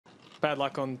bad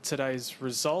luck on today's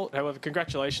result. However,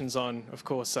 congratulations on, of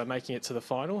course, making it to the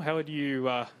final. How would you?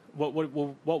 What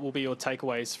will be your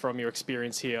takeaways from your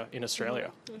experience here in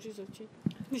Australia?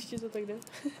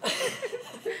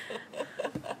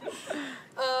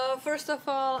 First of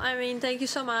all, I mean, thank you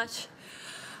so much.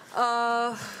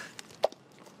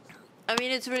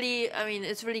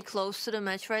 It's really close to the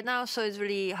match right now, so it's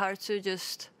really hard to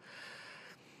just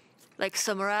like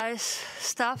summarize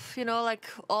stuff, like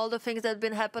all the things that have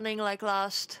been happening like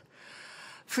last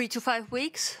 3 to 5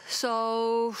 weeks.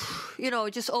 So,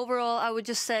 just overall, I would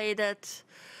just say that,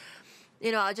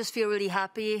 I just feel really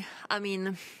happy. I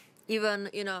mean, even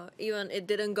it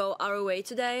didn't go our way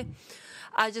today,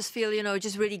 I just feel,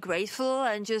 just really grateful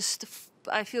and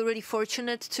I feel really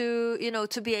fortunate to,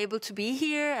 to be able to be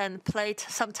here and play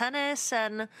some tennis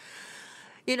and,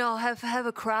 have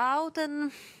a crowd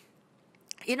and,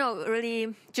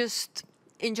 really just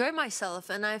enjoy myself.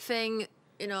 And I think,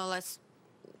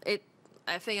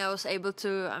 I think I was able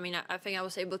to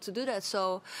do that.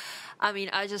 So,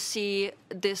 I just see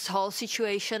this whole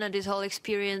situation and this whole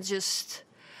experience just,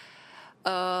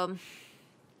 very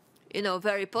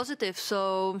positive.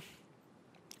 So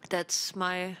that's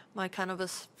my kind of a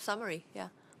summary. Yeah.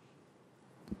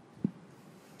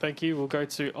 Thank you. We'll go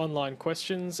to online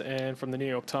questions, and from the New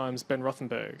York Times, Ben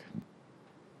Rothenberg.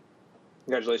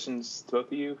 Congratulations to both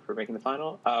of you for making the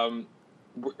final. How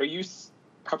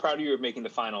proud are you of making the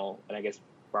final? And I guess,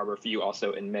 Barbara, for you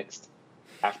also in mixed,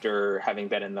 after having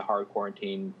been in the hard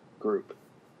quarantine group.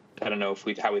 I don't know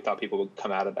how we thought people would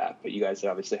come out of that, but you guys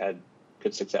obviously had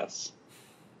good success.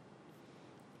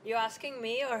 You asking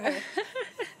me or her?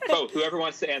 Oh, whoever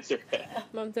wants to answer.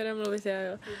 Mám teda mluvit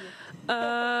já,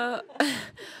 jo.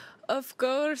 Of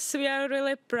course, we are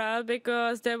really proud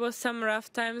because there was some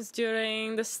rough times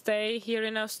during the stay here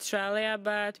in Australia,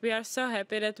 but we are so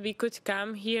happy that we could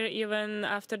come here even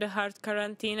after the hard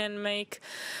quarantine and make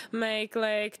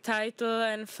like title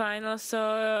and final.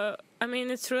 So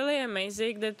it's really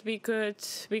amazing that we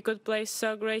could play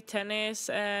so great tennis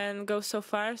and go so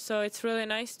far. So it's really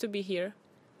nice to be here.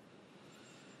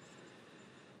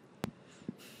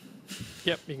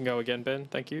 Yep, you can go again, Ben.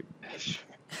 Thank you.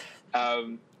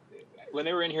 When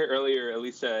they were in here earlier,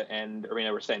 Elise and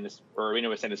Aryna was saying this is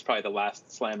probably the last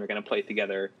slam they're going to play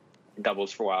together in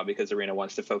doubles for a while because Aryna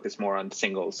wants to focus more on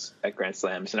singles at Grand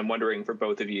Slams. And I'm wondering for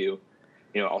both of you,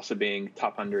 also being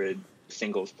top 100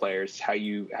 singles players, how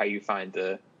you find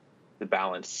the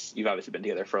balance. You've obviously been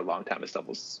together for a long time as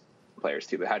doubles players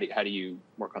too, but how do you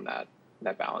work on that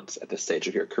balance at this stage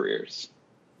of your careers?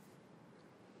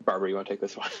 Barbara, you want to take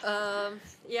this one?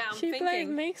 Yeah, she played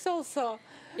mix also.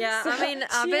 Yeah, so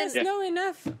I've been know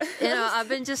enough. I've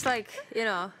been just like,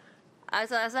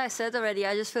 as I said already,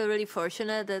 I just feel really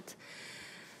fortunate that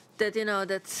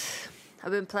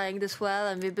I've been playing this well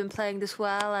and we've been playing this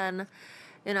well, and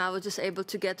I was just able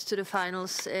to get to the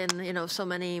finals in so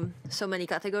many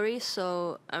categories.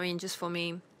 So just for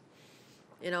me,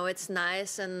 it's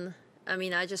nice, and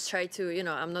I just try to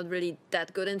I'm not really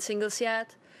that good in singles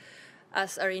yet,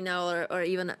 as Aryna or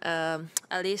even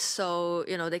Elise, so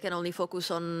they can only focus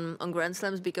on Grand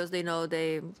Slams because they know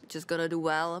they just gonna do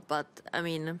well. But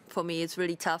for me it's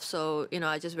really tough, so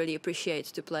I just really appreciate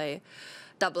to play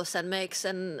doubles and mix.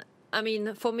 And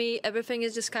for me everything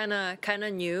is just kind of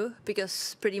new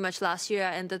because pretty much last year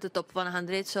I entered the top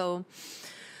 100. So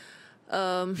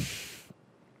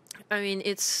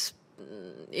it's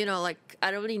like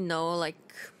I don't really know like.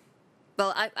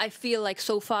 Well, I feel like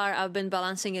so far I've been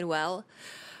balancing it well,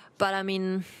 but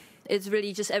it's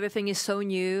really just everything is so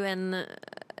new, and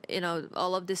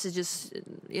all of this is just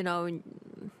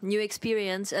new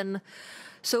experience. And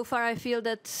so far I feel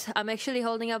that I'm actually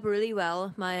holding up really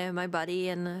well, my body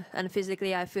and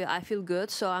physically I feel good.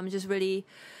 So I'm just really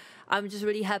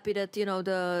happy that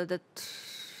that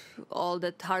all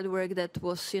that hard work that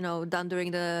was done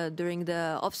during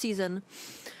the off season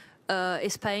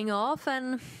is paying off.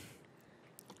 And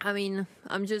I'm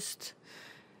just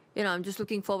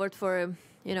looking forward for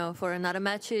another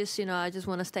matches. I just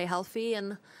want to stay healthy,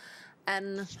 and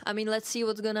let's see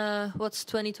what's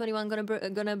 2021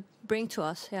 gonna bring to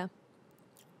us. Yeah.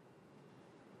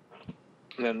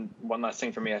 And then one last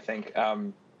thing for me, I think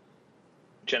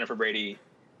Jennifer Brady,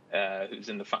 who's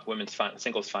in the women's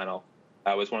singles final,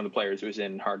 was one of the players who was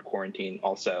in hard quarantine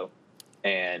also.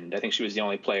 And I think she was the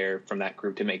only player from that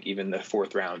group to make even the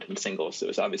fourth round in singles. So it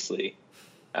was obviously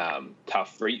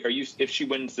tough. Are you, if she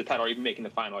wins the title or even making the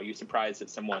final, are you surprised that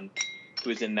someone who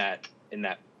was in that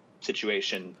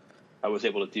situation was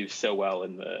able to do so well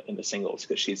in the singles?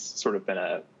 Because she's sort of been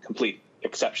a complete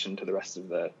exception to the rest of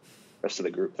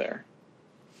the group there.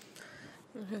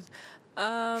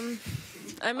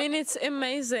 I mean, it's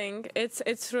amazing.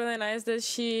 It's really nice that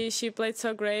she played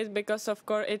so great, because of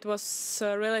course it was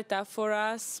really tough for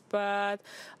us. But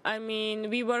I mean,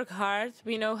 we work hard.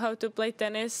 We know how to play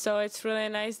tennis, so it's really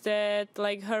nice that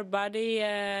like her body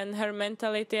and her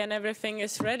mentality and everything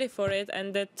is ready for it,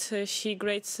 and that she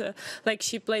played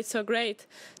so great.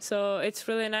 So it's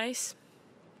really nice.